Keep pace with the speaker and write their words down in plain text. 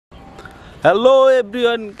Hello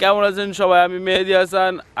everyone, কেমন আছেন সবাই? আমি মেহেদি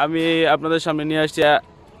হাসান। আমি আপনাদের সামনে নিয়ে আসছি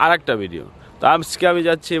আরেকটা ভিডিও। তো আজকে আমি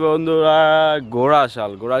যাচ্ছি বন্ধুরা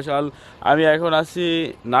ঘোড়াশাল। আমি এখন আছি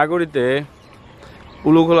নাগরীতে,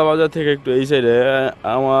 উলুখোলা বাজার থেকে একটু এই সাইডে।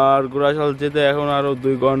 আমার ঘোড়াশাল যেতে এখন আরও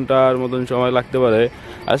 2 ঘন্টার মতন সময় লাগতে পারে।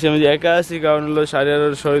 আজকে আমি একা আছি, কারণ হলো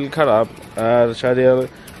শারিয়ারের শরীর খারাপ। আর শারিয়ার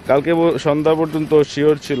কালকে সন্ধ্যা পর্যন্ত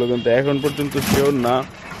শিওর ছিল, কিন্তু এখন পর্যন্ত শিওর না।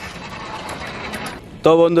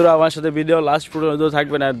 তো বন্ধুরা, আমার সাথে ভিডিও লাস্ট পর্যন্ত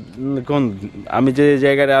থাকবেন। আর কোন আমি যে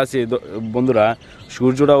জায়গায় আছি বন্ধুরা,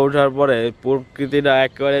 সূর্যটা ওঠার পরে প্রকৃতিটা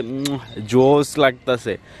একেবারে জোস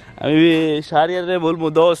লাগতেছে। আমি শারিয়ারে বলবো,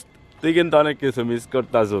 দোস্ত তুই কিন্তু অনেক কিছু মিস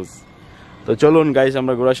করতাছস। তো চলুন গাইস,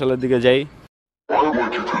 আমরা ঘোড়াশালের দিকে যাই।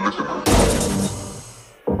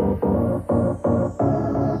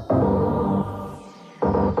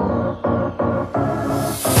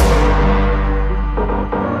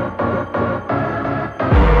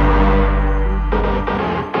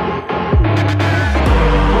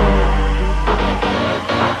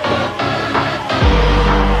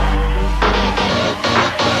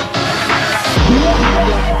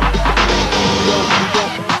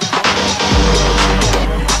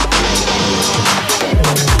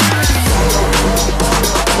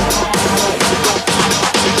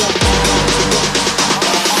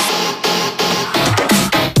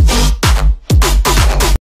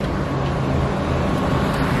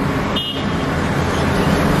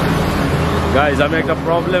 গাইজ, আমি একটা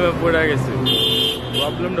প্রবলেমে পড়ে গেছি।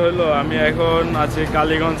 প্রবলেমটা হলো, আমি এখন আছি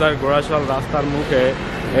কালীগঞ্জ আর ঘোড়াশাল রাস্তার মুখে।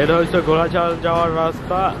 এটা হচ্ছে ঘোড়াশাল যাওয়ার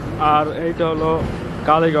রাস্তা, আর এইটা হলো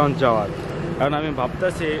কালীগঞ্জ যাওয়ার। কারণ আমি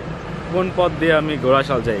ভাবতেছি কোন পথ দিয়ে আমি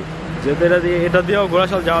ঘোড়াশাল যাই। যেহেতু এটা দিয়েও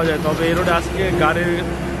ঘোড়াশাল যাওয়া যায়, তবে এই রোডে আজকে গাড়ির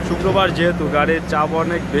শুক্রবার, যেহেতু গাড়ির চাপ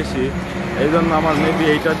অনেক বেশি, এই জন্য আমার মেবি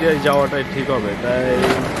এইটা দিয়ে যাওয়াটাই ঠিক হবে। তাই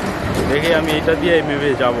দেখি আমি এইটা দিয়ে মেবি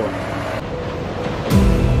যাবো।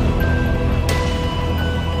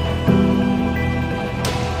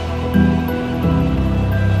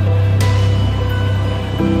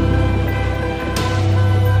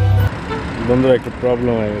 বন্ধুরা, একটা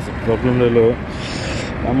প্রবলেম হয়ে গেছে। প্রবলেম হলো,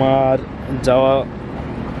 আমার যাওয়া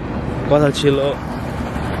কথা ছিল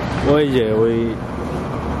ওই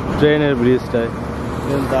ট্রেনের ব্রিজটায়,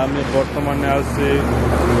 কিন্তু আমি বর্তমানে আছি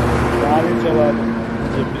গাড়ি চলার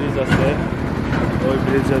যে ব্রিজ আছে ওই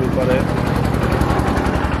ব্রিজের উপরে।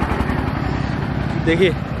 দেখি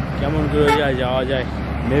কেমন করে যাওয়া যায়।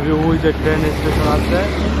 মেবি ওই যে ট্রেন স্টেশন আছে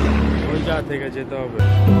ওই জায়গা থেকে যেতে হবে।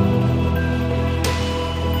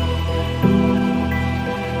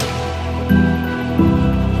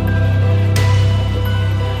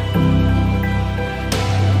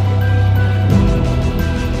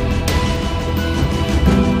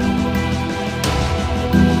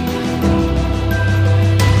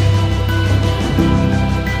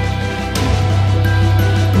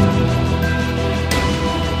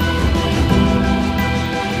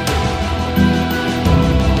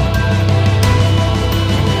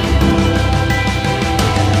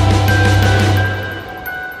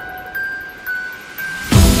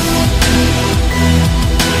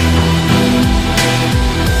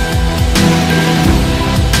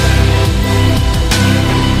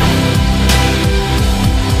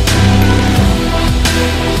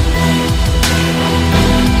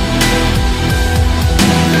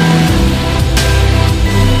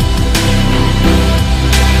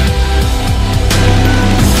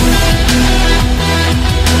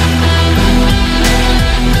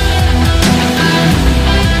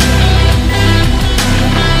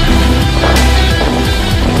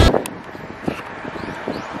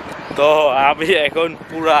 তো আমি এখন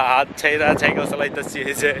পুরা হাত ছাইরা সাইকেল চালাইতেছি,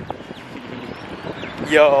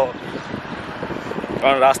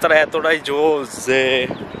 কারণ রাস্তাটা এতটাই জোস যে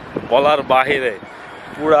বলার বাহিরে,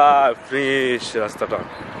 পুরা ফ্রেশ রাস্তাটা।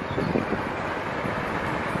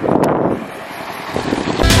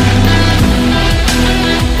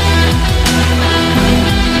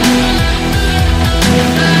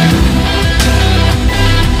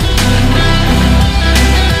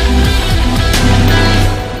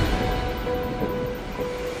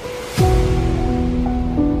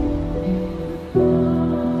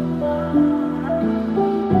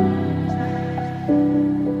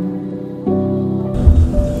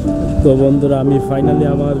 তো বন্ধুরা, আমি ফাইনালি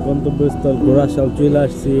আমার গন্তব্যস্থল ঘোড়াশাল চলে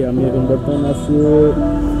আসছি। আমি এখন বর্তমানে আছি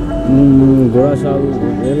ঘোড়াশাল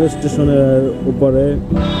রেল স্টেশনের উপরে।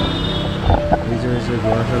 এই যে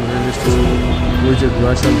ঘোড়াশাল রেল স্টেশন, ওই যে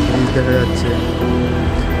ঘোড়াশাল ব্রিজ দেখা যাচ্ছে।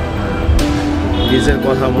 ব্রিজের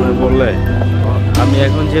কথা মনে পড়লে, আমি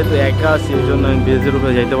এখন যেহেতু একা আছি ওই জন্য আমি ব্রিজের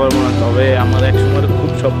উপরে যাইতে পারবো না। তবে আমার এক সময়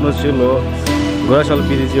খুব স্বপ্ন ছিল ঘোড়াশাল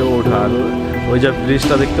ব্রিজে ওঠার। ওই যে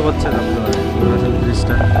ব্রিজটা দেখতে পাচ্ছেন আপনারা, ঘোড়াশাল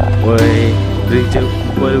ব্রিজটা, ওই ব্রিজের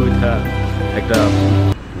উপরে উঠা একটা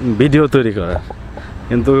ভিডিও তৈরি করা।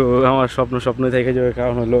 কিন্তু আমার স্বপ্ন থেকে যাওয়ার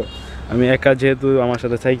কারণ হলো আমি একা, যেহেতু আমার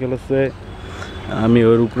সাথে সাইকেল হচ্ছে, আমি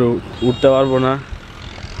ওর উপরে উঠতে পারবো না।